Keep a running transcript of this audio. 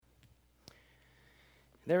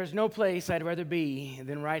There is no place I'd rather be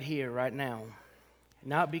than right here, right now.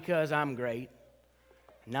 Not because I'm great,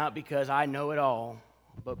 not because I know it all,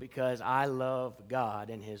 but because I love God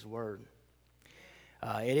and His Word.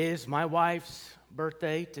 It is my wife's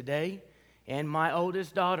birthday today and my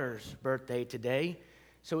oldest daughter's birthday today.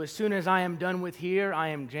 So as soon as I am done with here, I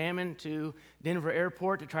am jamming to Denver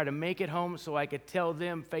Airport to try to make it home so I could tell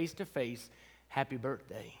them face to face, happy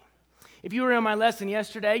birthday. If you were in my lesson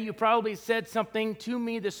yesterday, you probably said something to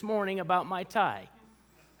me this morning about my tie.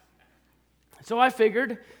 So I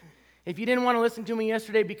figured, if you didn't want to listen to me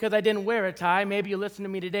yesterday because I didn't wear a tie, maybe you'll listen to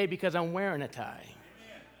me today because I'm wearing a tie.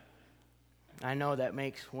 I know that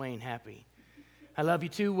makes Wayne happy. I love you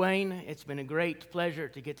too, Wayne. It's been a great pleasure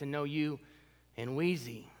to get to know you and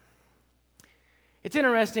Wheezy. It's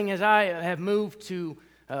interesting, as I have moved to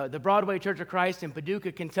the Broadway Church of Christ in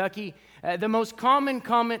Paducah, Kentucky, the most common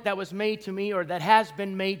comment that was made to me, or that has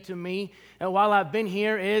been made to me while I've been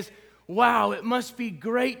here, is, "Wow, it must be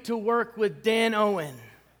great to work with Dan Owen."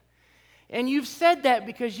 And you've said that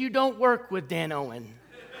because you don't work with Dan Owen.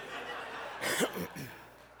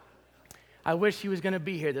 I wish he was going to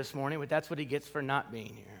be here this morning, but that's what he gets for not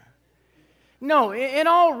being here. No, in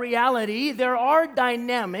all reality, there are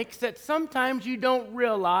dynamics that sometimes you don't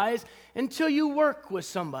realize until you work with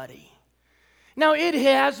somebody. Now, it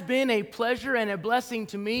has been a pleasure and a blessing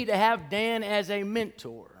to me to have Dan as a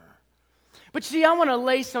mentor. But see, I want to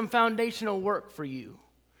lay some foundational work for you.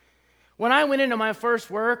 When I went into my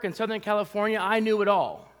first work in Southern California, I knew it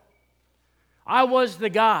all. I was the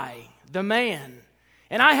guy, the man,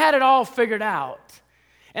 and I had it all figured out.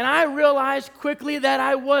 And I realized quickly that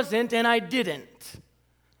I wasn't, and I didn't.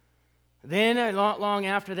 Then, not long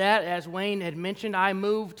after that, as Wayne had mentioned, I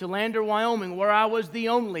moved to Lander, Wyoming, where I was the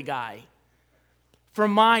only guy. For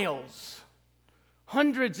miles,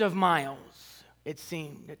 hundreds of miles, it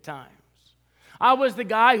seemed at times. I was the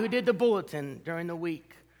guy who did the bulletin during the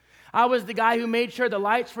week. I was the guy who made sure the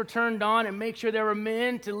lights were turned on and made sure there were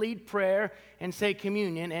men to lead prayer and say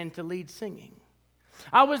communion and to lead singing.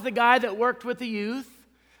 I was the guy that worked with the youth.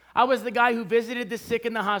 I was the guy who visited the sick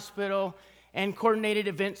in the hospital and coordinated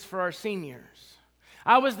events for our seniors.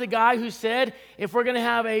 I was the guy who said, if we're going to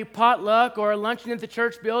have a potluck or a luncheon at the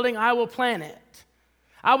church building, I will plan it.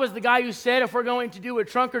 I was the guy who said, if we're going to do a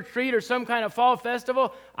trunk or treat or some kind of fall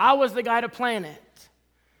festival, I was the guy to plan it.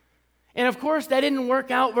 And of course, that didn't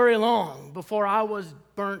work out very long before I was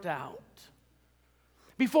burnt out.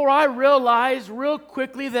 Before I realized real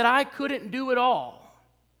quickly that I couldn't do it all.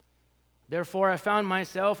 Therefore, I found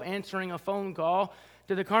myself answering a phone call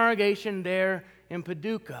to the congregation there in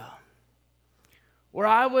Paducah, where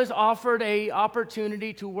I was offered an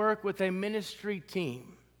opportunity to work with a ministry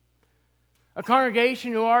team, a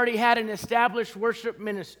congregation who already had an established worship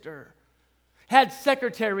minister, had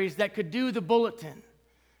secretaries that could do the bulletin,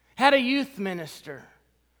 had a youth minister,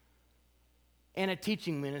 and a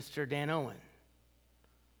teaching minister, Dan Owen.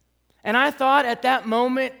 And I thought at that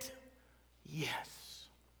moment, yes.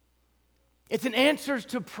 It's an answer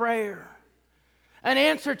to prayer. An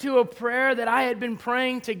answer to a prayer that I had been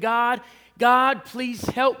praying to God. God, please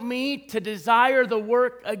help me to desire the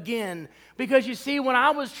work again. Because you see, when I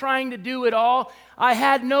was trying to do it all, I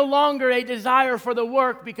had no longer a desire for the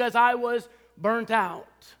work because I was burnt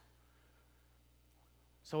out.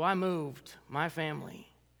 So I moved my family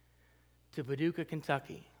to Paducah,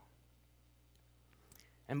 Kentucky.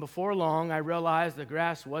 And before long, I realized the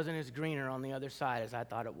grass wasn't as greener on the other side as I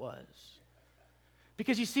thought it was.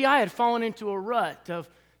 Because you see, I had fallen into a rut of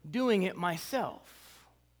doing it myself.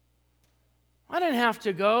 I didn't have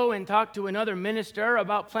to go and talk to another minister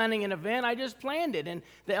about planning an event. I just planned it, and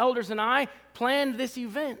the elders and I planned this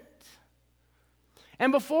event.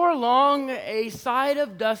 And before long, a side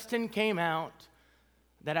of Dustin came out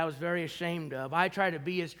that I was very ashamed of. I try to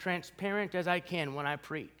be as transparent as I can when I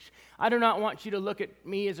preach. I do not want you to look at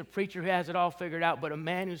me as a preacher who has it all figured out, but a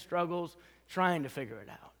man who struggles trying to figure it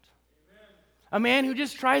out. A man who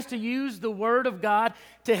just tries to use the Word of God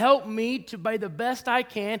to help me to be the best I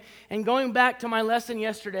can. And going back to my lesson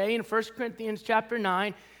yesterday in 1 Corinthians chapter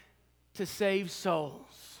 9, to save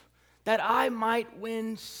souls, that I might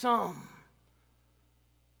win some.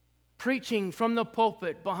 Preaching from the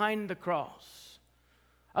pulpit behind the cross.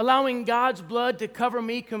 Allowing God's blood to cover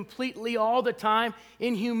me completely all the time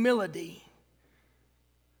in humility.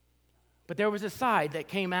 But there was a side that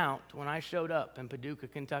came out when I showed up in Paducah,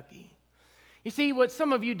 Kentucky. You see, what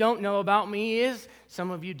some of you don't know about me is,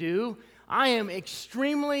 some of you do, I am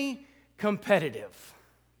extremely competitive.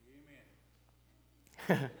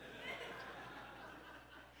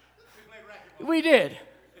 We did.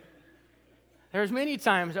 There's many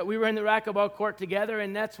times that we were in the racquetball court together,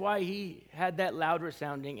 and that's why he had that loud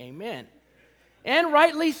resounding amen. And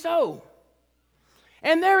rightly so.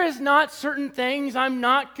 And there is not certain things I'm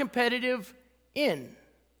not competitive in.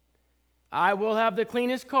 I will have the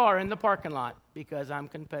cleanest car in the parking lot because I'm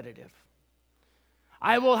competitive.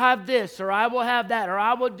 I will have this, or I will have that, or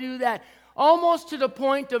I will do that, almost to the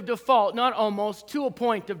point of default. Not almost, to a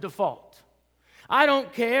point of default. I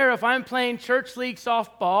don't care if I'm playing church league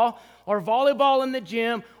softball or volleyball in the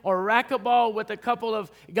gym or racquetball with a couple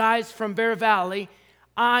of guys from Bear Valley.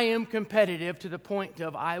 I am competitive to the point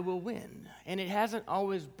of I will win. And it hasn't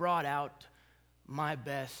always brought out my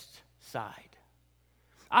best side.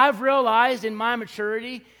 I've realized in my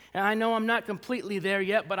maturity, and I know I'm not completely there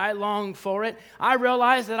yet, but I long for it. I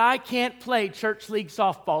realize that I can't play church league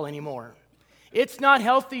softball anymore. It's not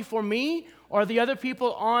healthy for me or the other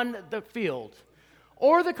people on the field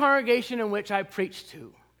or the congregation in which I preach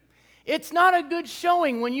to. It's not a good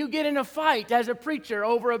showing when you get in a fight as a preacher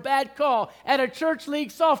over a bad call at a church league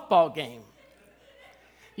softball game.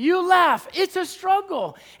 You laugh. It's a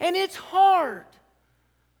struggle, and it's hard.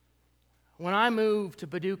 When I moved to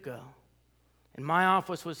Paducah, and my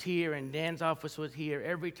office was here, and Dan's office was here,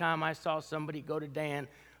 every time I saw somebody go to Dan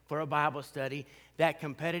for a Bible study, that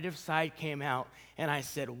competitive side came out, and I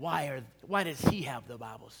said, why does he have the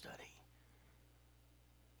Bible study?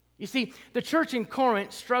 You see, the church in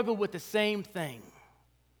Corinth struggled with the same thing.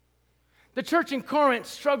 The church in Corinth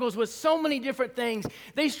struggles with so many different things.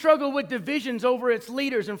 They struggle with divisions over its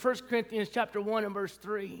leaders in 1 Corinthians chapter 1 and verse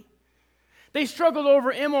 3. They struggled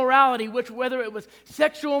over immorality, which whether it was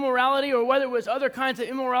sexual immorality or whether it was other kinds of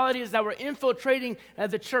immoralities that were infiltrating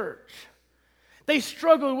the church. They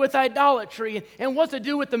struggled with idolatry and what to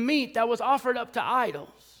do with the meat that was offered up to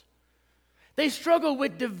idols. They struggled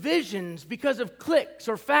with divisions because of cliques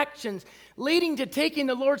or factions, leading to taking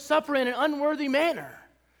the Lord's Supper in an unworthy manner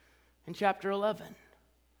in chapter 11.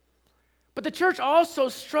 But the church also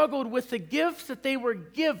struggled with the gifts that they were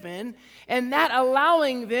given, and that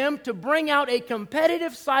allowing them to bring out a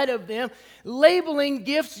competitive side of them, labeling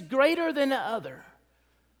gifts greater than the other.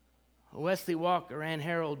 Wesley Walker and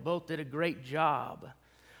Harold both did a great job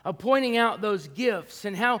of pointing out those gifts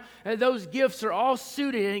and how those gifts are all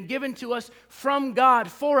suited and given to us from God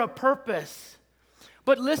for a purpose.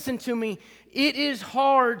 But listen to me, it is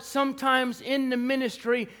hard sometimes in the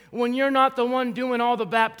ministry when you're not the one doing all the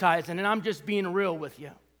baptizing, and I'm just being real with you.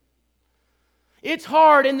 It's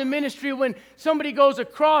hard in the ministry when somebody goes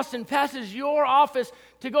across and passes your office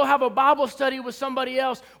to go have a Bible study with somebody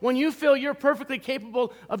else when you feel you're perfectly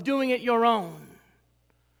capable of doing it your own.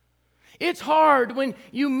 It's hard when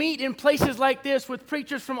you meet in places like this with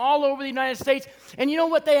preachers from all over the United States, and you know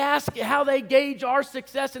what they ask, how they gauge our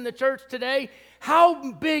success in the church today?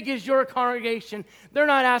 How big is your congregation? They're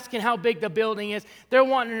not asking how big the building is. They're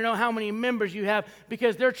wanting to know how many members you have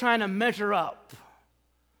because they're trying to measure up.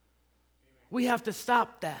 We have to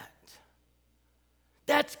stop that.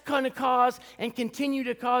 That's going to cause and continue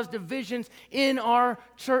to cause divisions in our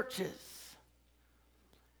churches.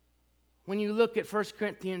 When you look at 1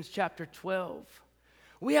 Corinthians chapter 12,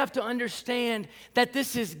 we have to understand that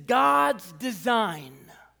this is God's design.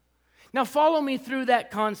 Now follow me through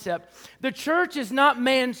that concept. The church is not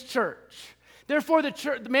man's church. Therefore,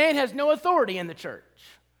 the man has no authority in the church.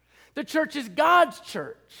 The church is God's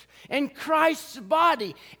church and Christ's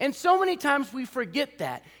body. And so many times we forget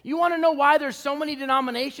that. You want to know why there's so many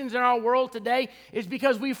denominations in our world today? It's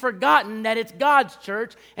because we've forgotten that it's God's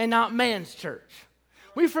church and not man's church.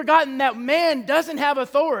 We've forgotten that man doesn't have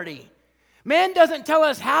authority. Man doesn't tell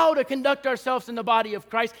us how to conduct ourselves in the body of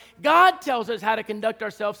Christ. God tells us how to conduct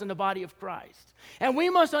ourselves in the body of Christ. And we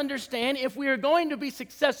must understand if we are going to be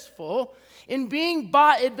successful in being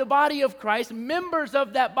the body of Christ, members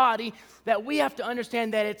of that body, that we have to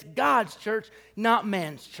understand that it's God's church, not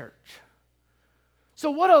man's church.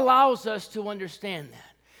 So what allows us to understand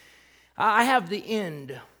that? I have the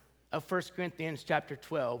end of 1 Corinthians chapter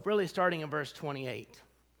 12, really starting in verse 28.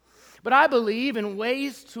 But I believe in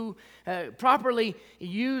ways to properly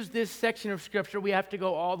use this section of Scripture, we have to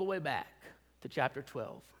go all the way back to chapter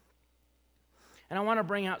 12. And I want to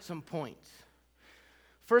bring out some points.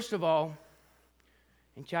 First of all,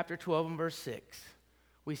 in chapter 12 and verse 6,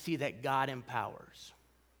 we see that God empowers.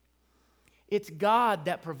 It's God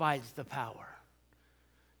that provides the power,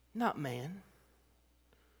 not man.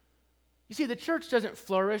 You see, the church doesn't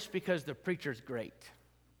flourish because the preacher's great.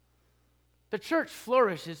 The church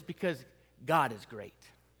flourishes because God is great.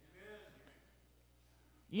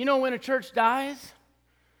 You know when a church dies?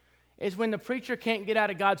 Is when the preacher can't get out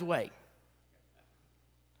of God's way.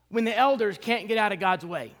 When the elders can't get out of God's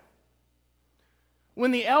way. when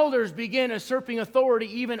the elders begin usurping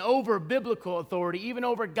authority even over biblical authority, even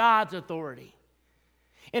over God's authority.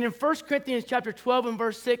 And in 1 Corinthians chapter 12 and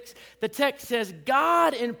verse 6, the text says,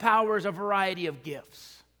 God empowers a variety of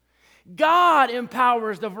gifts. God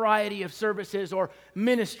empowers the variety of services or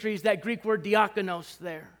ministries, that Greek word diakonos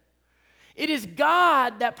there. It is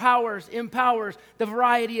God that empowers the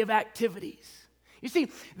variety of activities. You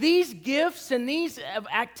see, these gifts and these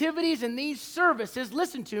activities and these services,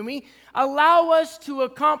 listen to me, allow us to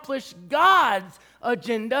accomplish God's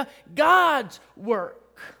agenda, God's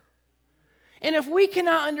work. And if we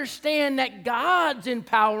cannot understand that God's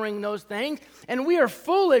empowering those things, and we are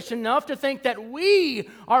foolish enough to think that we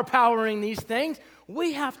are powering these things,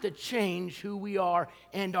 we have to change who we are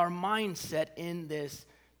and our mindset in this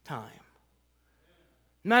time.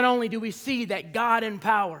 Not only do we see that God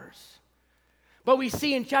empowers, but we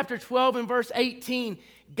see in chapter 12 and verse 18,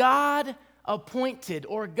 God appointed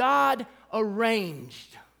or God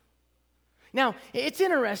arranged. Now, it's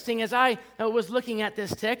interesting as I was looking at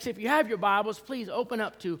this text. If you have your Bibles, please open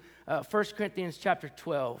up to 1 Corinthians chapter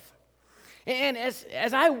 12. And as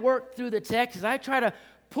I work through the text, as I try to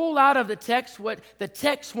pull out of the text what the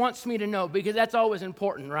text wants me to know, because that's always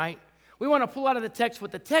important, right? We want to pull out of the text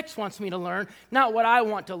what the text wants me to learn, not what I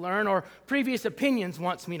want to learn or previous opinions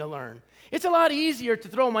wants me to learn. It's a lot easier to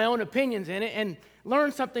throw my own opinions in it and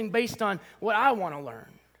learn something based on what I want to learn.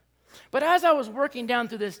 But as I was working down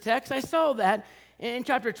through this text, I saw that in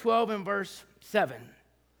chapter 12 and verse 6.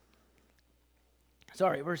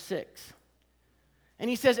 And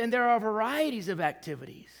he says, and there are varieties of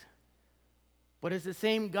activities, but it's the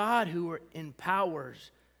same God who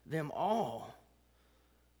empowers them all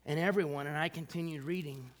and everyone. And I continued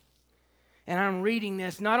reading. And I'm reading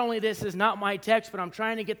this. Not only this is not my text, but I'm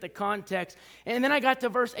trying to get the context. And then I got to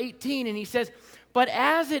verse 18, and he says, but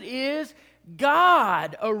as it is,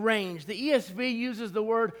 God arranged. The ESV uses the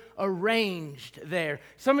word arranged there.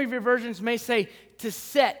 Some of your versions may say to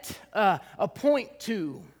set, appoint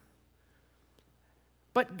to.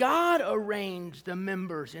 But God arranged the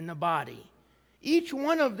members in the body, each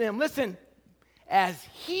one of them, listen, as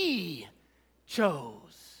He chose.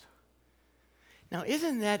 Now,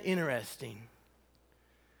 isn't that interesting?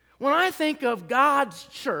 When I think of God's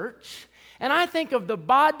church, and I think of the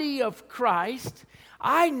body of Christ,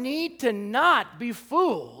 I need to not be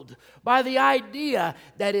fooled by the idea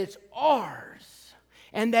that it's ours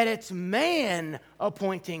and that it's man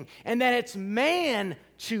appointing and that it's man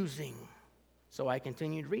choosing. So I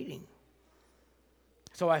continued reading.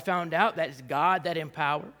 So I found out that it's God that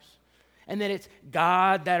empowers and that it's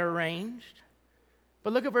God that arranged.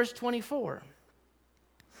 But look at verse 24.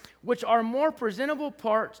 Which our more presentable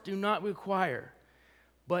parts do not require,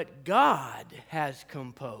 but God has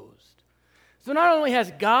composed. So not only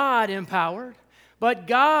has God empowered, but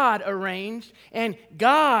God arranged and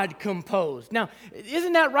God composed. Now,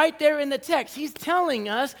 isn't that right there in the text? He's telling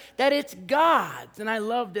us that it's God's. And I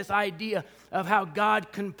love this idea of how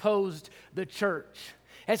God composed the church.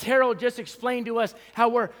 As Harold just explained to us, how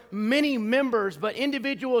we're many members, but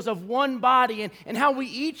individuals of one body, and how we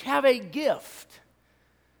each have a gift.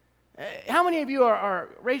 How many of you are,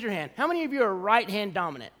 raise your hand, how many of you are right-hand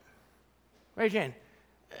dominant? Raise your hand.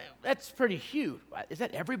 That's pretty huge. Is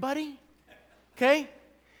that everybody? Okay.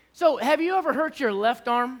 So have you ever hurt your left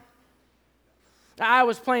arm? I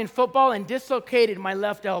was playing football and dislocated my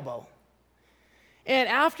left elbow. And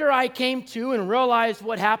after I came to and realized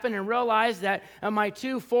what happened and realized that my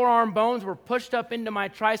two forearm bones were pushed up into my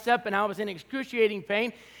tricep and I was in excruciating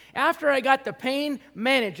pain, after I got the pain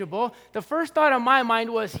manageable, the first thought on my mind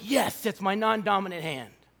was, yes, it's my non-dominant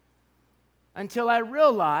hand. Until I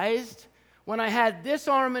realized when I had this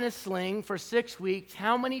arm in a sling for 6 weeks,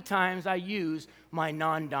 how many times I used my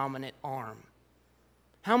non-dominant arm.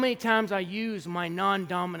 How many times I used my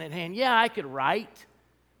non-dominant hand. Yeah, I could write,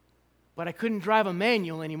 but I couldn't drive a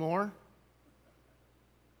manual anymore.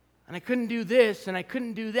 And I couldn't do this, and I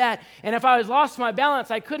couldn't do that. And if I was lost my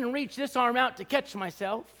balance, I couldn't reach this arm out to catch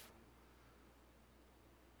myself.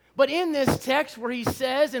 But in this text where he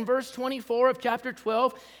says in verse 24 of chapter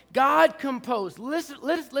 12, God composed.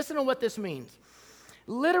 Listen to what this means.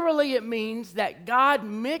 Literally, it means that God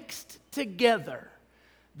mixed together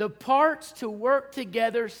the parts to work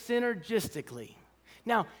together synergistically.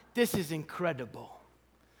 Now, this is incredible.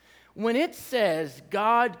 When it says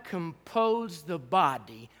God composed the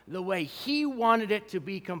body the way He wanted it to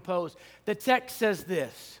be composed, the text says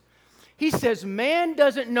this. He says, man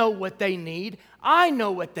doesn't know what they need. I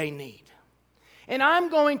know what they need. And I'm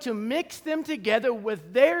going to mix them together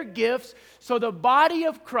with their gifts so the body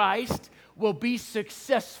of Christ will be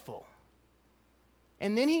successful.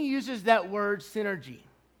 And then he uses that word synergy.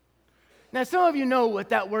 Now, some of you know what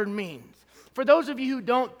that word means. For those of you who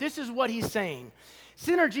don't, this is what he's saying.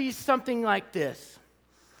 Synergy is something like this.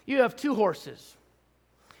 You have 2 horses,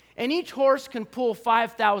 and each horse can pull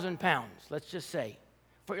 5,000 pounds, let's just say,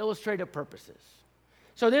 for illustrative purposes.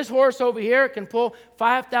 So this horse over here can pull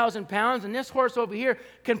 5,000 pounds, and this horse over here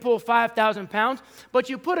can pull 5,000 pounds. But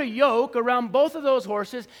you put a yoke around both of those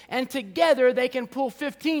horses, and together they can pull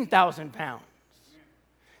 15,000 pounds.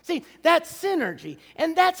 See, that's synergy,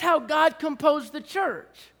 and that's how God composed the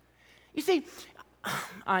church. You see,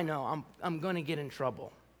 I know I'm going to get in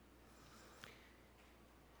trouble.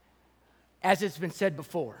 As it's been said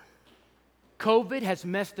before, COVID has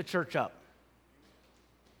messed the church up.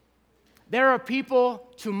 There are people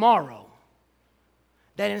tomorrow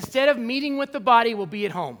that instead of meeting with the body will be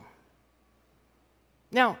at home.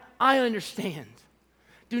 Now, I understand.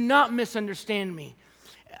 Do not misunderstand me.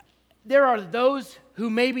 There are those who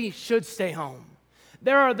maybe should stay home.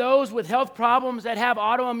 There are those with health problems that have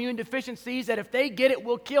autoimmune deficiencies that if they get it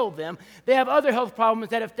will kill them. They have other health problems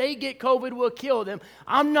that if they get COVID will kill them.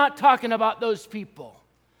 I'm not talking about those people.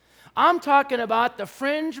 I'm talking about the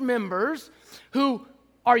fringe members who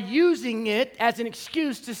are using it as an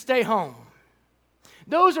excuse to stay home.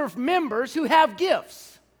 Those are members who have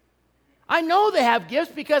gifts. I know they have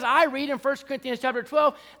gifts because I read in 1 Corinthians chapter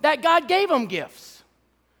 12 that God gave them gifts.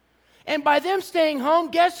 And by them staying home,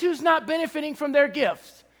 guess who's not benefiting from their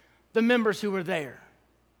gifts? The members who were there.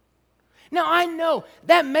 Now, I know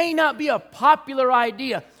that may not be a popular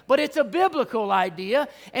idea, but it's a biblical idea,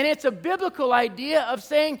 and it's a biblical idea of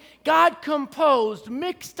saying God composed,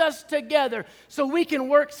 mixed us together so we can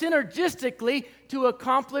work synergistically to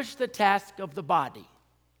accomplish the task of the body.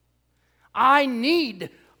 I need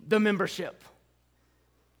the membership.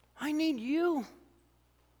 I need you.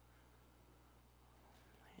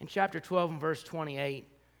 In chapter 12 and verse 28,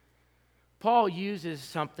 Paul uses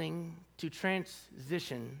something to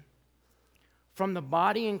transition from the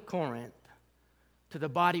body in Corinth to the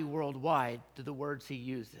body worldwide to the words he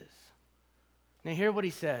uses. Now hear what he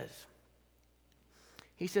says.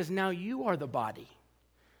 He says, now you are the body.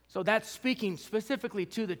 So that's speaking specifically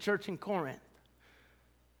to the church in Corinth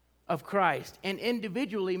of Christ and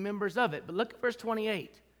individually members of it. But look at verse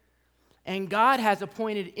 28. And God has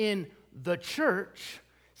appointed in the church.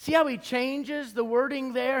 See how he changes the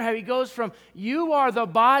wording there? How he goes from you are the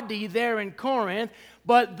body there in Corinth,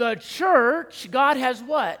 but the church, God has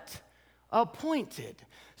what? Appointed.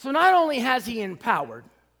 So not only has he empowered,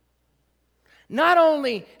 not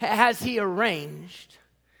only has he arranged,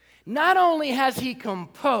 not only has he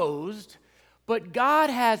composed, but God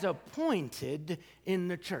has appointed in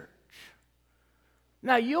the church.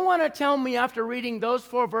 Now, you want to tell me after reading those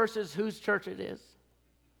 4 verses whose church it is?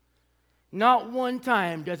 Not one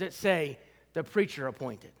time does it say the preacher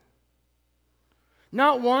appointed.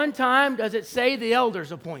 Not one time does it say the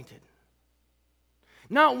elders appointed.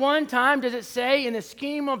 Not one time does it say in the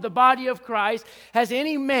scheme of the body of Christ has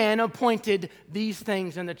any man appointed these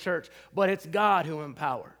things in the church, but it's God who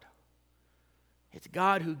empowered. It's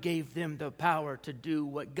God who gave them the power to do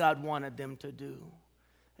what God wanted them to do.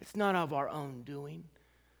 It's not of our own doing.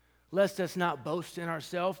 Lest us not boast in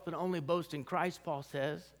ourselves, but only boast in Christ, Paul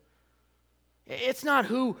says. It's not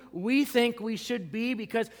who we think we should be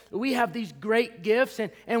because we have these great gifts,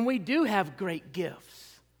 and we do have great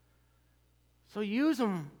gifts. So use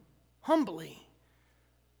them humbly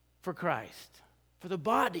for Christ, for the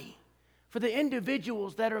body, for the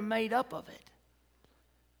individuals that are made up of it.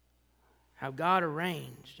 How God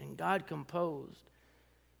arranged and God composed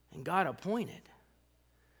and God appointed.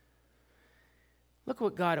 Look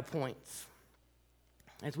what God appoints.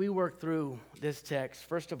 As we work through this text,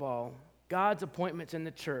 first of all, God's appointments in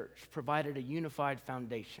the church provided a unified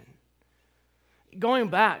foundation. Going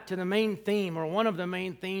back to the main theme, or one of the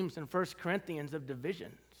main themes in 1 Corinthians of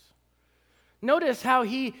divisions. Notice how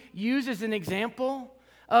he uses an example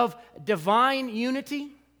of divine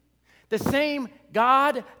unity. The same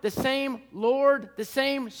God, the same Lord, the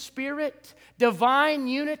same Spirit, divine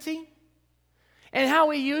unity. And how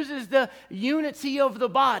he uses the unity of the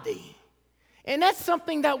body. And that's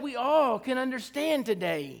something that we all can understand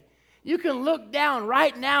today. You can look down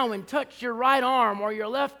right now and touch your right arm or your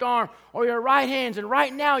left arm or your right hands, and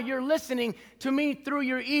right now you're listening to me through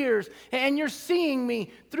your ears and you're seeing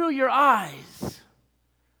me through your eyes.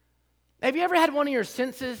 Have you ever had one of your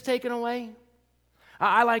senses taken away?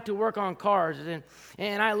 I like to work on cars,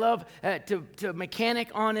 and I love to mechanic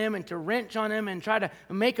on them and to wrench on them and try to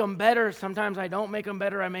make them better. Sometimes I don't make them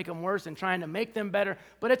better, I make them worse in trying to make them better,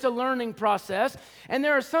 but it's a learning process. And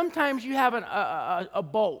there are sometimes you have a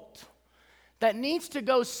bolt that needs to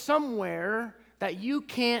go somewhere that you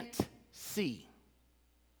can't see.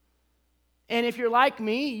 And if you're like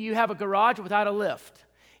me, you have a garage without a lift.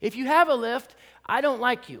 If you have a lift, I don't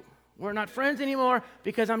like you. We're not friends anymore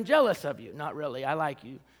because I'm jealous of you. Not really. I like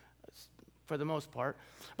you for the most part.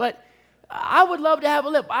 But I would love to have a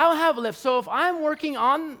lift. I don't have a lift. So if I'm working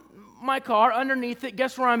on my car underneath it,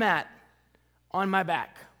 guess where I'm at? On my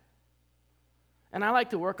back. And I like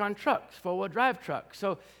to work on trucks, four-wheel drive trucks.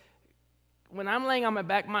 So when I'm laying on my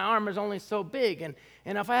back, my arm is only so big. And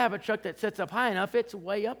if I have a truck that sits up high enough, it's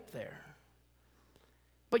way up there.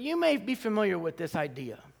 But you may be familiar with this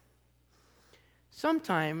idea.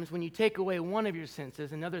 Sometimes when you take away one of your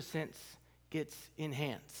senses, another sense gets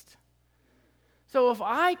enhanced. So if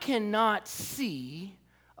I cannot see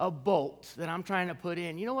a bolt that I'm trying to put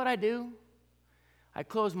in, you know what I do? I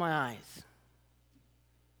close my eyes.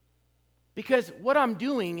 Because what I'm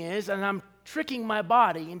doing is, and I'm tricking my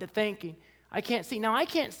body into thinking, I can't see. Now, I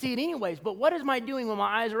can't see it anyways, but what am I doing when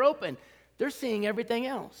my eyes are open? They're seeing everything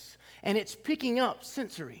else, and it's picking up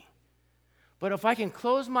sensory. But if I can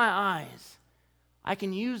close my eyes, I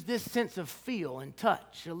can use this sense of feel and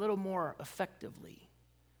touch a little more effectively.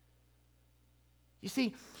 You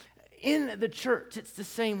see, in the church, it's the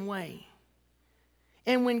same way.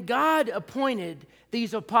 And when God appointed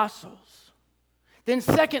these apostles, then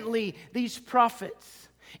secondly, these prophets,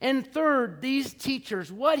 and third, these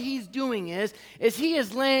teachers, what he's doing is he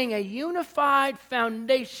is laying a unified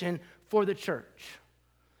foundation for the church.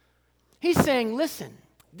 He's saying, listen,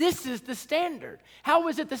 this is the standard. How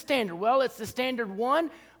is it the standard? Well, it's the standard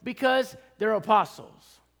one because they're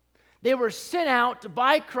apostles. They were sent out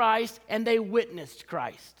by Christ and they witnessed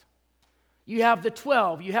Christ. You have the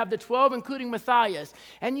 12. You have the 12 including Matthias.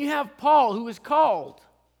 And you have Paul who was called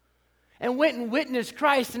and went and witnessed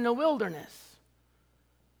Christ in the wilderness.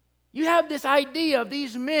 You have this idea of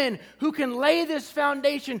these men who can lay this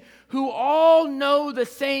foundation, who all know the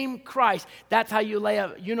same Christ. That's how you lay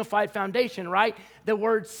a unified foundation, right? The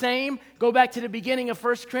word same, go back to the beginning of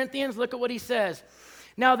 1 Corinthians, look at what he says.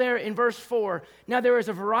 Now there, in verse 4, now there is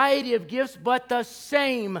a variety of gifts, but the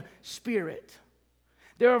same Spirit.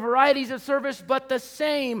 There are varieties of service, but the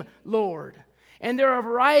same Lord. And there are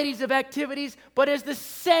varieties of activities, but it's the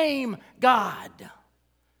same God.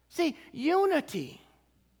 See, unity.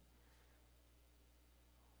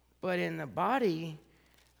 But in the body,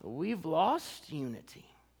 we've lost unity.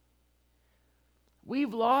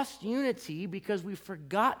 We've lost unity because we've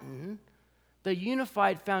forgotten the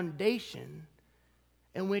unified foundation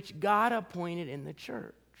in which God appointed in the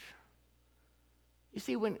church. You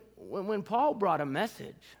see, when Paul brought a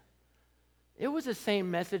message, it was the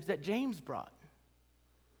same message that James brought.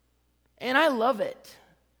 And I love it.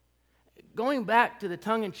 Going back to the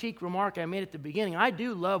tongue-in-cheek remark I made at the beginning, I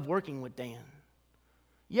do love working with Dan.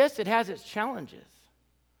 Yes, it has its challenges,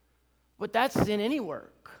 but that's in any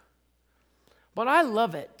work. But I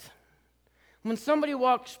love it when somebody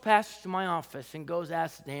walks past my office and goes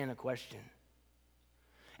ask Dan a question.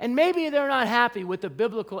 And maybe they're not happy with the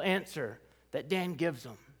biblical answer that Dan gives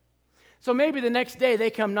them. So maybe the next day they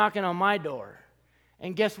come knocking on my door,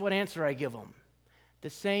 and guess what answer I give them? The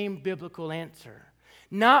same biblical answer.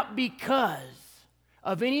 Not because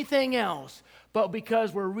of anything else, but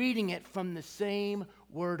because we're reading it from the same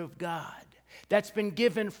Word of God that's been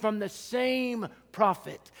given from the same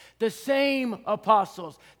prophet, the same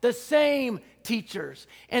apostles, the same teachers.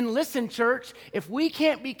 And listen, church, if we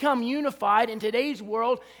can't become unified in today's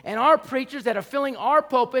world and our preachers that are filling our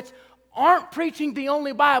pulpits aren't preaching the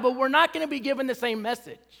only Bible, we're not going to be given the same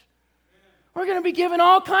message. We're going to be given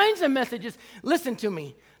all kinds of messages. Listen to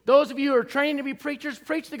me. Those of you who are trained to be preachers,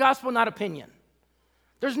 preach the gospel, not opinion.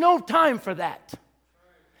 There's no time for that.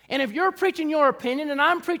 And if you're preaching your opinion and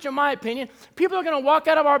I'm preaching my opinion, people are going to walk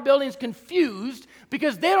out of our buildings confused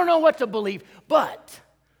because they don't know what to believe. But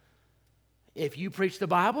if you preach the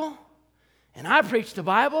Bible and I preach the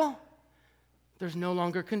Bible, there's no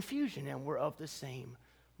longer confusion and we're of the same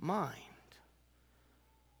mind.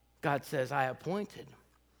 God says, I appointed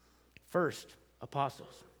first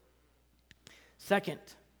apostles, second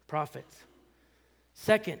prophets,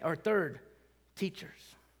 third teachers.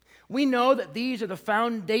 We know that these are the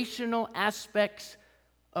foundational aspects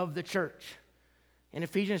of the church. In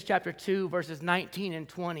Ephesians chapter 2, verses 19 and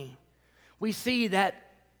 20, we see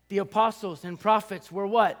that the apostles and prophets were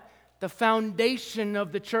what? The foundation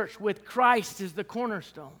of the church with Christ as the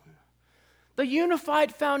cornerstone. The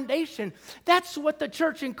unified foundation. That's what the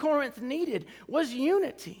church in Corinth needed, was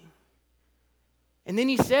unity. And then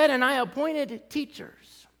he said, and I appointed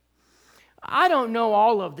teachers. I don't know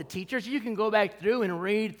all of the teachers. You can go back through and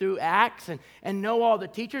read through Acts and know all the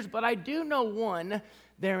teachers, but I do know one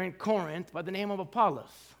there in Corinth by the name of Apollos.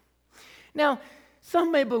 Now,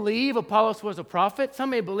 Some may believe Apollos was a prophet.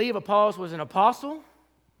 Some may believe Apollos was an apostle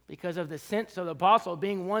because of the sense of the apostle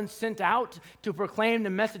being one sent out to proclaim the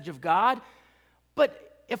message of God.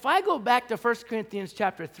 But if I go back to 1 Corinthians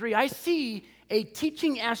chapter 3, I see a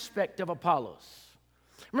teaching aspect of Apollos.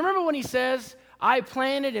 Remember when he says, I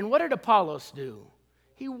planted, and what did Apollos do?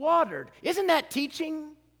 He watered. Isn't that teaching?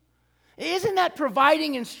 Isn't that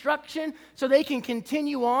providing instruction so they can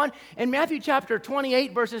continue on? In Matthew chapter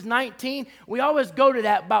 28, verses 19, we always go to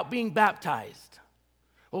that about being baptized.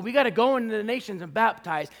 Well, we got to go into the nations and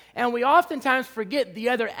baptize. And we oftentimes forget the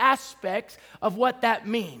other aspects of what that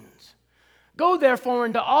means. Go therefore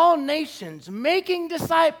into all nations, making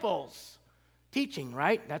disciples. Teaching,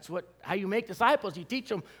 right? That's how you make disciples. You teach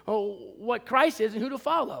them what Christ is and who to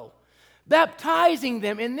follow. Baptizing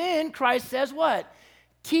them. And then Christ says what?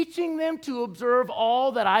 Teaching them to observe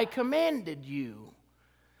all that I commanded you.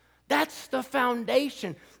 That's the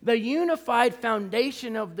foundation, the unified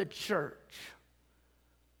foundation of the church.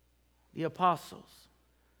 The apostles,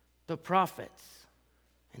 the prophets,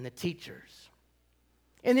 and the teachers.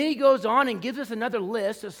 And then he goes on and gives us another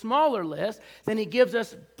list, a smaller list than he gives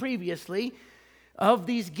us previously of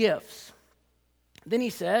these gifts. Then he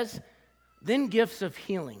says, then gifts of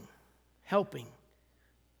healing, helping,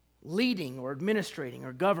 leading or administrating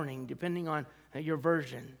or governing, depending on your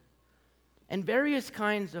version, and various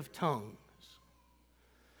kinds of tongues.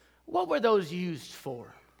 What were those used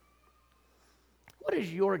for? What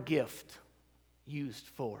is your gift used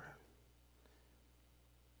for?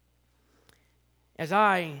 As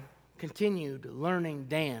I continued learning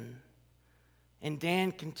Dan, and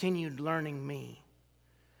Dan continued learning me,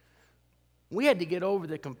 we had to get over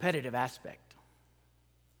the competitive aspect.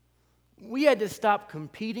 We had to stop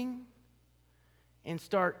competing and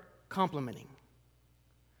start complimenting.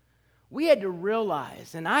 We had to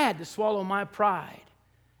realize, and I had to swallow my pride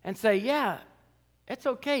and say, yeah, it's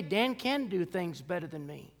okay. Dan can do things better than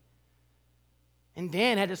me. And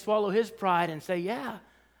Dan had to swallow his pride and say, yeah,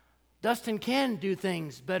 Dustin can do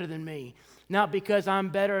things better than me. Not because I'm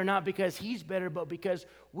better, not because he's better, but because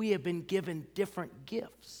we have been given different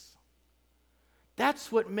gifts.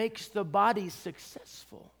 That's what makes the body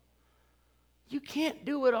successful. You can't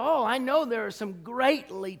do it all. I know there are some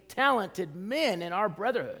greatly talented men in our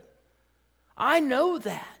brotherhood. I know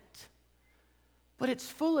that. But it's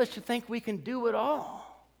foolish to think we can do it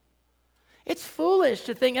all. It's foolish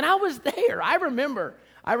to think, and I was there. I remember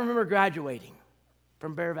graduating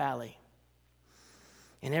from Bear Valley.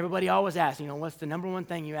 And everybody always asks, what's the number one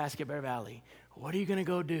thing you ask at Bear Valley? What are you going to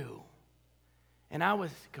go do? And I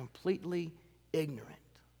was completely ignorant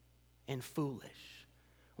and foolish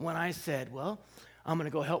when I said, well, I'm going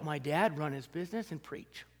to go help my dad run his business and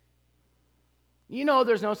preach.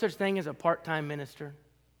 There's no such thing as a part-time minister.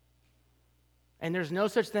 And there's no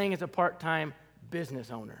such thing as a part-time business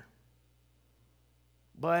owner.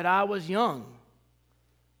 But I was young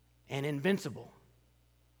and invincible.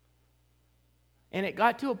 And it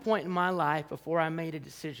got to a point in my life before I made a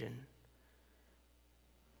decision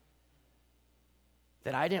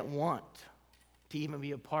that I didn't want to even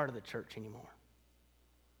be a part of the church anymore.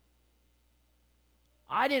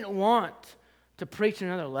 I didn't want to preach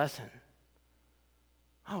another lesson.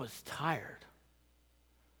 I was tired.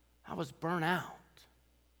 I was burnt out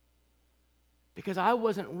because I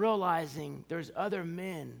wasn't realizing there's other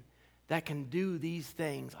men that can do these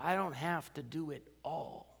things. I don't have to do it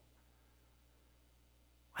all.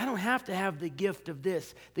 I don't have to have the gift of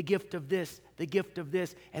this, the gift of this, the gift of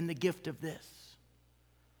this, and the gift of this.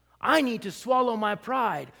 I need to swallow my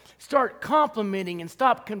pride, start complimenting and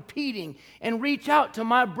stop competing, and reach out to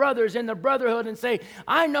my brothers in the brotherhood and say,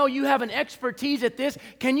 I know you have an expertise at this.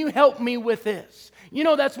 Can you help me with this?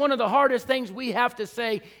 That's one of the hardest things we have to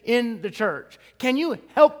say in the church. Can you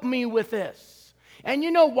help me with this? And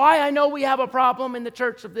you know why I know we have a problem in the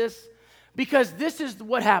church of this? Because this is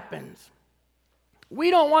what happens.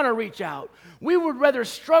 We don't want to reach out. We would rather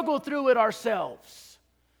struggle through it ourselves.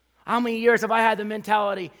 How many years have I had the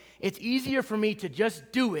mentality, it's easier for me to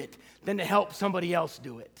just do it than to help somebody else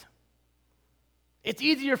do it? It's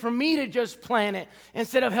easier for me to just plan it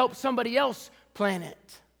instead of help somebody else plan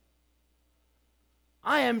it.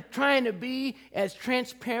 I am trying to be as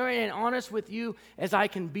transparent and honest with you as I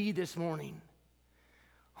can be this morning.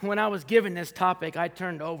 When I was given this topic, I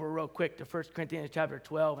turned over real quick to 1 Corinthians chapter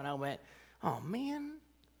 12, and I went, oh man,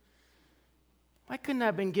 why couldn't I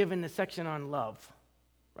have been given the section on love?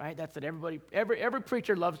 Right? That's what every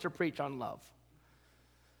preacher loves to preach on love.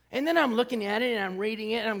 And then I'm looking at it and I'm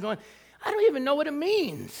reading it and I'm going, I don't even know what it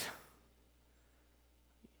means.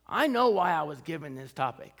 I know why I was given this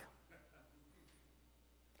topic.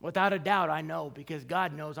 Without a doubt, I know because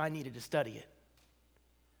God knows I needed to study it.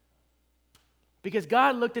 Because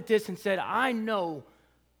God looked at this and said, I know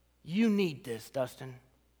you need this, Dustin.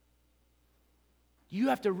 You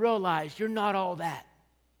have to realize you're not all that.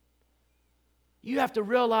 You have to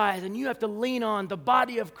realize and you have to lean on the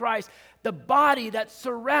body of Christ, the body that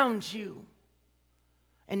surrounds you.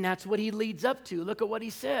 And that's what he leads up to. Look at what he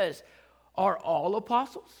says. Are all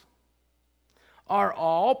apostles? Are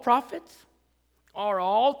all prophets? Are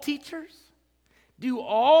all teachers? Do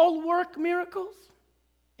all work miracles?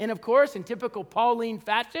 And of course, in typical Pauline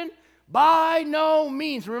fashion, by no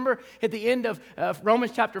means. Remember at the end of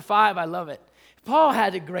Romans chapter 5, I love it. Paul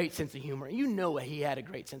had a great sense of humor. You know he had a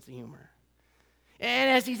great sense of humor.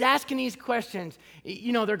 And as he's asking these questions,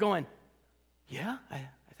 they're going, yeah, I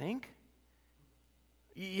think.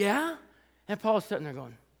 Yeah? And Paul's sitting there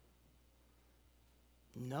going,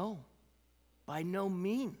 no, by no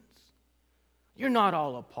means. You're not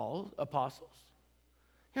all apostles.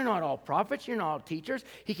 You're not all prophets. You're not all teachers.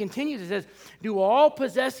 He continues and says, do all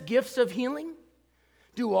possess gifts of healing?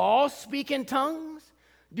 Do all speak in tongues?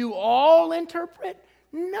 Do all interpret?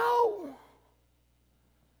 No.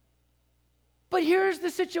 But here's the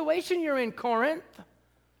situation you're in, Corinth.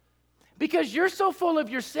 Because you're so full of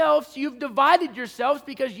yourselves, you've divided yourselves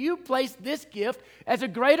because you placed this gift as a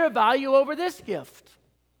greater value over this gift.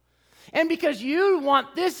 And because you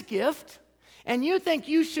want this gift, and you think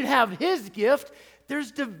you should have his gift,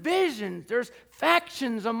 there's divisions, there's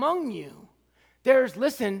factions among you.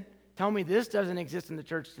 Listen, tell me this doesn't exist in the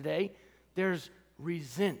church today. There's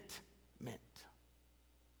resentment.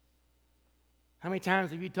 How many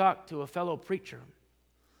times have you talked to a fellow preacher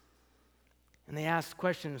and they ask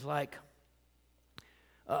questions like,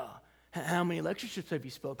 how many lectureships have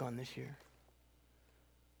you spoke on this year?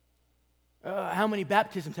 How many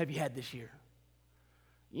baptisms have you had this year?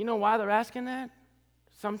 You know why they're asking that?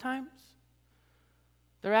 Sometimes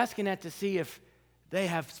they're asking that to see if they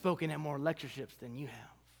have spoken at more lectureships than you have.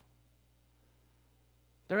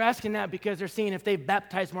 They're asking that because they're seeing if they've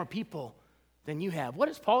baptized more people than you have. What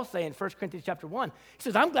does Paul say in 1 Corinthians chapter 1? He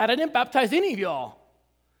says, I'm glad I didn't baptize any of y'all.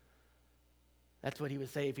 That's what he would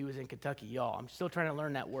say if he was in Kentucky, y'all. I'm still trying to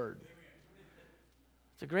learn that word.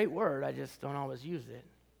 It's a great word. I just don't always use it.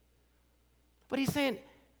 But he's saying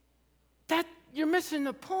that you're missing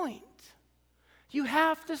the point. You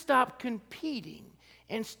have to stop competing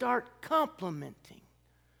and start complimenting.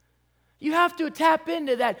 You have to tap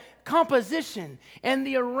into that composition and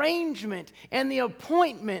the arrangement and the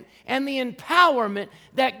appointment and the empowerment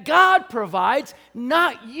that God provides,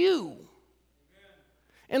 not you.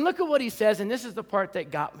 And look at what he says, and this is the part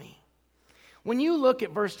that got me. When you look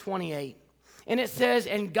at verse 28, and it says,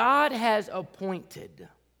 and God has appointed.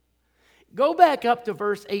 Go back up to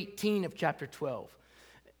verse 18 of chapter 12.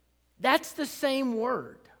 That's the same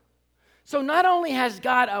word. So not only has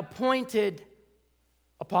God appointed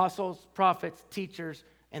apostles, prophets, teachers,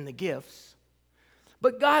 and the gifts,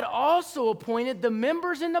 but God also appointed the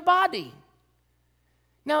members in the body.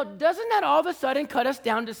 Now, doesn't that all of a sudden cut us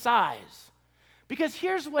down to size? Because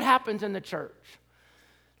here's what happens in the church.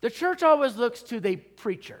 The church always looks to the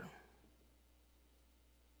preacher.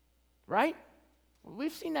 Right?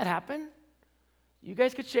 We've seen that happen. You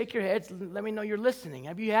guys could shake your heads and let me know you're listening.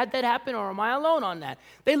 Have you had that happen, or am I alone on that?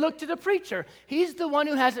 They look to the preacher. He's the one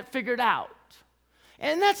who has it figured out.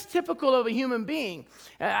 And that's typical of a human being.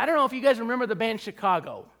 I don't know if you guys remember the band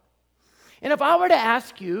Chicago. And if I were to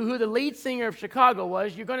ask you who the lead singer of Chicago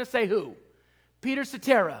was, you're going to say who? Peter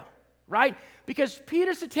Cetera, right? Because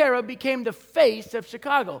Peter Cetera became the face of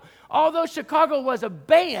Chicago. Although Chicago was a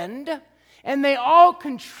band and they all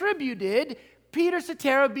contributed, Peter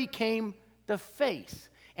Cetera became the face.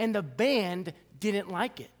 And the band didn't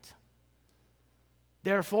like it.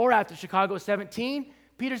 Therefore, after Chicago 17,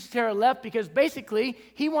 Peter Cetera left because basically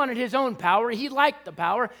he wanted his own power. He liked the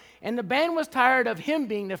power. And the band was tired of him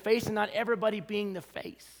being the face and not everybody being the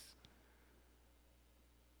face.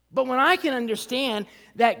 But when I can understand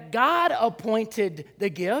that God appointed the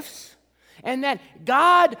gifts and that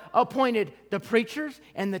God appointed the preachers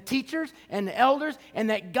and the teachers and the elders and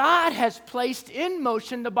that God has placed in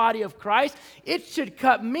motion the body of Christ, it should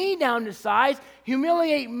cut me down to size,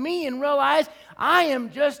 humiliate me, and realize I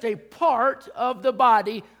am just a part of the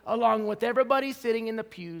body along with everybody sitting in the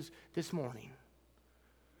pews this morning.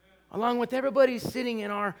 Along with everybody sitting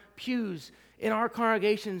in our pews, in our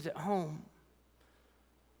congregations at home.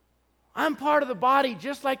 I'm part of the body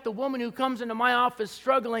just like the woman who comes into my office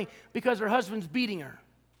struggling because her husband's beating her.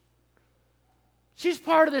 She's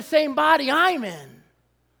part of the same body I'm in.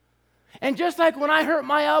 And just like when I hurt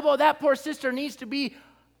my elbow, that poor sister needs to be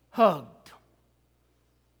hugged.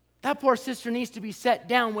 That poor sister needs to be sat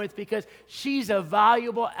down with because she's a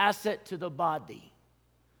valuable asset to the body.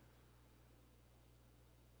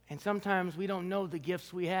 And sometimes we don't know the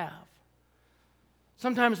gifts we have.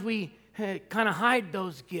 Sometimes we kind of hide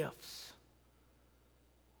those gifts.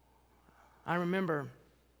 I remember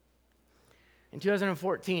in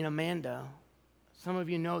 2014, Amanda, some of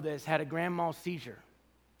you know this, had a grand mal seizure.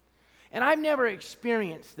 And I've never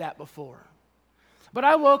experienced that before. But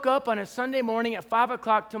I woke up on a Sunday morning at 5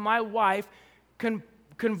 o'clock to my wife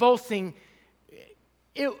convulsing.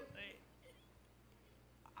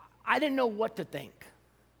 I didn't know what to think.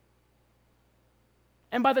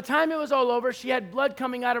 And by the time it was all over, she had blood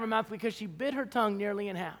coming out of her mouth because she bit her tongue nearly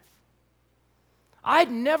in half.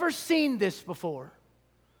 I'd never seen this before.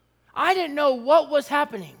 I didn't know what was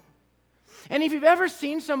happening. And if you've ever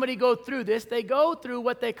seen somebody go through this, they go through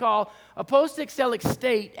what they call a post-ischemic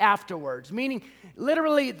state afterwards, meaning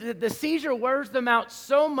literally the seizure wears them out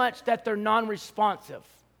so much that they're non-responsive.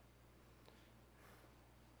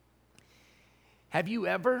 Have you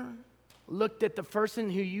ever looked at the person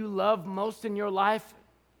who you love most in your life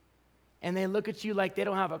and they look at you like they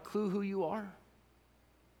don't have a clue who you are?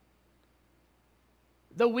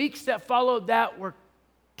 The weeks that followed that were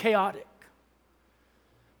chaotic.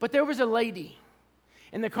 But there was a lady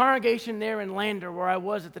in the congregation there in Lander, where I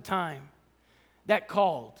was at the time, that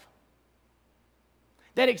called,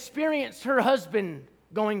 that experienced her husband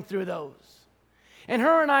going through those. And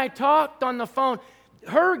her and I talked on the phone.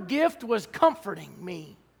 Her gift was comforting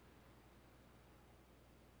me.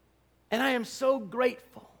 And I am so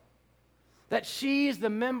grateful that she's a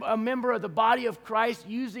member of the body of Christ,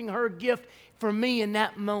 using her gift for me in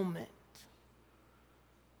that moment.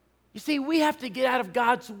 You see, we have to get out of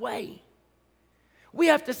God's way. We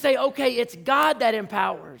have to say, okay, it's God that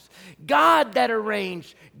empowers, God that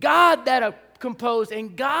arranged, God that composed,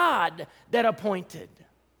 and God that appointed.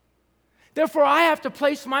 Therefore, I have to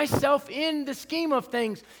place myself in the scheme of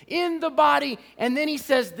things, in the body. And then he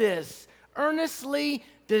says this, earnestly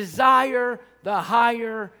desire the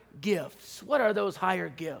higher gifts. What are those higher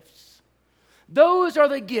gifts? Those are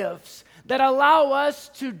the gifts that allow us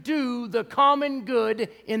to do the common good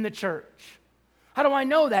in the church. How do I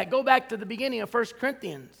know that? Go back to the beginning of 1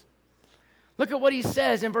 Corinthians. Look at what he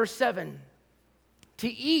says in verse 7. To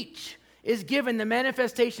each is given the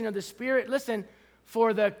manifestation of the Spirit, listen,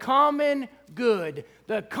 for the common good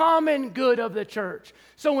of the church.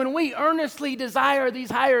 So when we earnestly desire these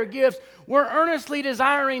higher gifts, we're earnestly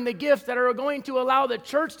desiring the gifts that are going to allow the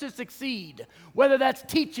church to succeed, whether that's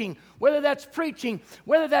teaching, whether that's preaching,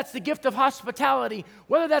 whether that's the gift of hospitality,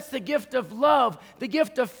 whether that's the gift of love, the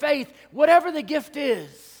gift of faith, whatever the gift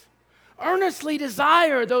is. Earnestly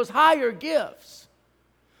desire those higher gifts.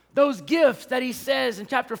 Those gifts that he says in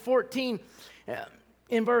chapter 14,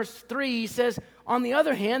 in verse 3, he says, on the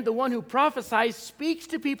other hand, the one who prophesies speaks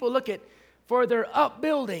to people, look at, for their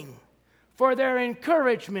upbuilding, for their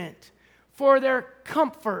encouragement, for their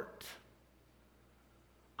comfort.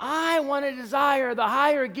 I want to desire the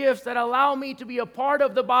higher gifts that allow me to be a part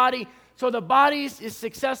of the body so the body is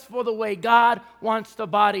successful the way God wants the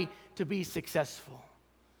body to be successful.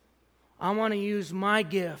 I want to use my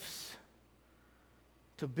gifts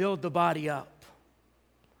to build the body up.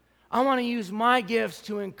 I want to use my gifts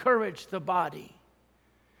to encourage the body.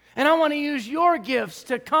 And I want to use your gifts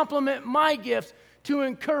to complement my gifts to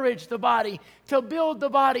encourage the body, to build the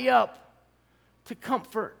body up, to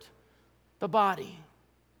comfort the body.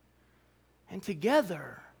 And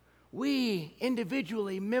together, we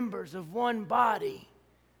individually, members of one body,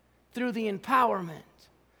 through the empowerment,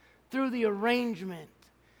 through the arrangement,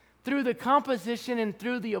 through the composition, and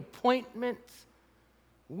through the appointments,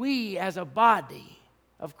 we as a body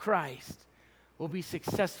of Christ will be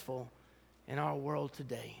successful in our world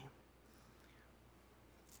today.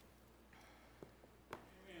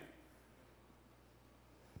 Amen.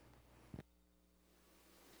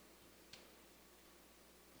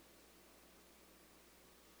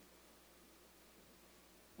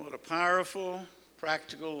 What a powerful,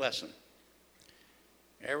 practical lesson.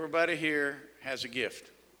 Everybody here has a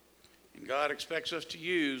gift, and God expects us to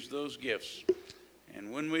use those gifts.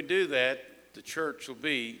 And when we do that, the church will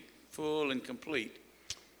be full and complete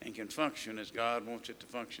and can function as God wants it to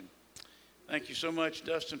function. Thank you so much,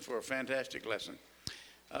 Dustin, for a fantastic lesson.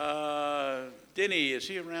 Denny, is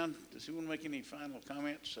he around? Does he want to make any final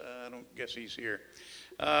comments? I don't guess he's here.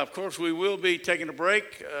 Of course, we will be taking a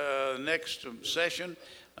break. The next session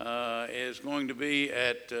is going to be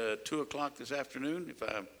at 2 o'clock this afternoon, if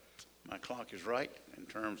my clock is right in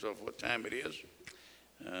terms of what time it is.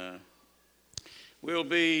 We'll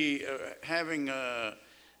be having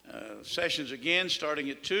sessions again starting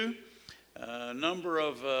at 2. A number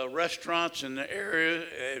of restaurants in the area.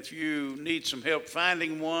 If you need some help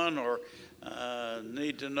finding one or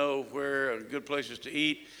need to know where are good places to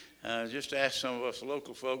eat, just ask some of us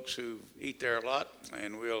local folks who eat there a lot,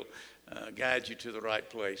 and we'll guide you to the right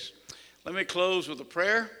place. Let me close with a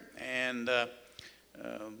prayer, and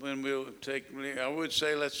when we'll take, I would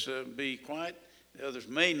say let's be quiet. The others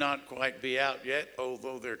may not quite be out yet,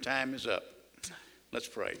 although their time is up. Let's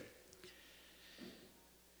pray.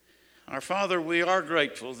 Our Father, we are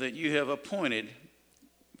grateful that you have appointed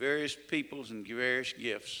various peoples and various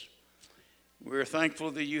gifts. We're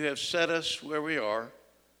thankful that you have set us where we are,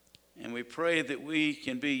 and we pray that we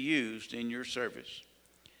can be used in your service.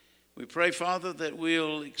 We pray, Father, that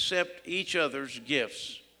we'll accept each other's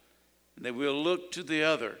gifts, that we'll look to the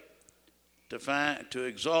other to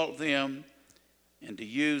exalt them and to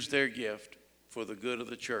use their gift for the good of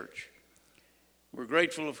the church. We're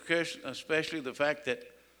grateful, especially the fact that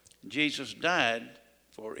Jesus died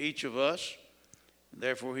for each of us, and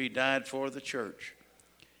therefore he died for the church.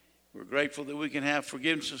 We're grateful that we can have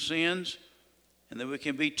forgiveness of sins and that we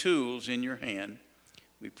can be tools in your hand.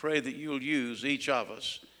 We pray that you'll use each of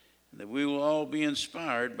us, and that we will all be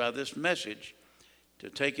inspired by this message to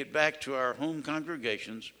take it back to our home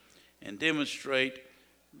congregations and demonstrate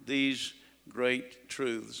these great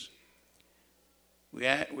truths. We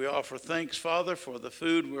offer thanks, Father, for the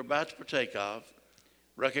food we're about to partake of,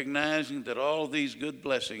 recognizing that all these good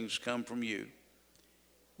blessings come from you.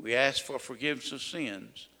 We ask for forgiveness of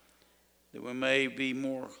sins, that we may be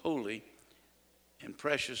more holy and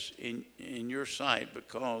precious in your sight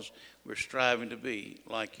because we're striving to be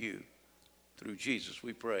like you. Through Jesus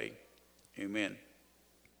we pray. Amen.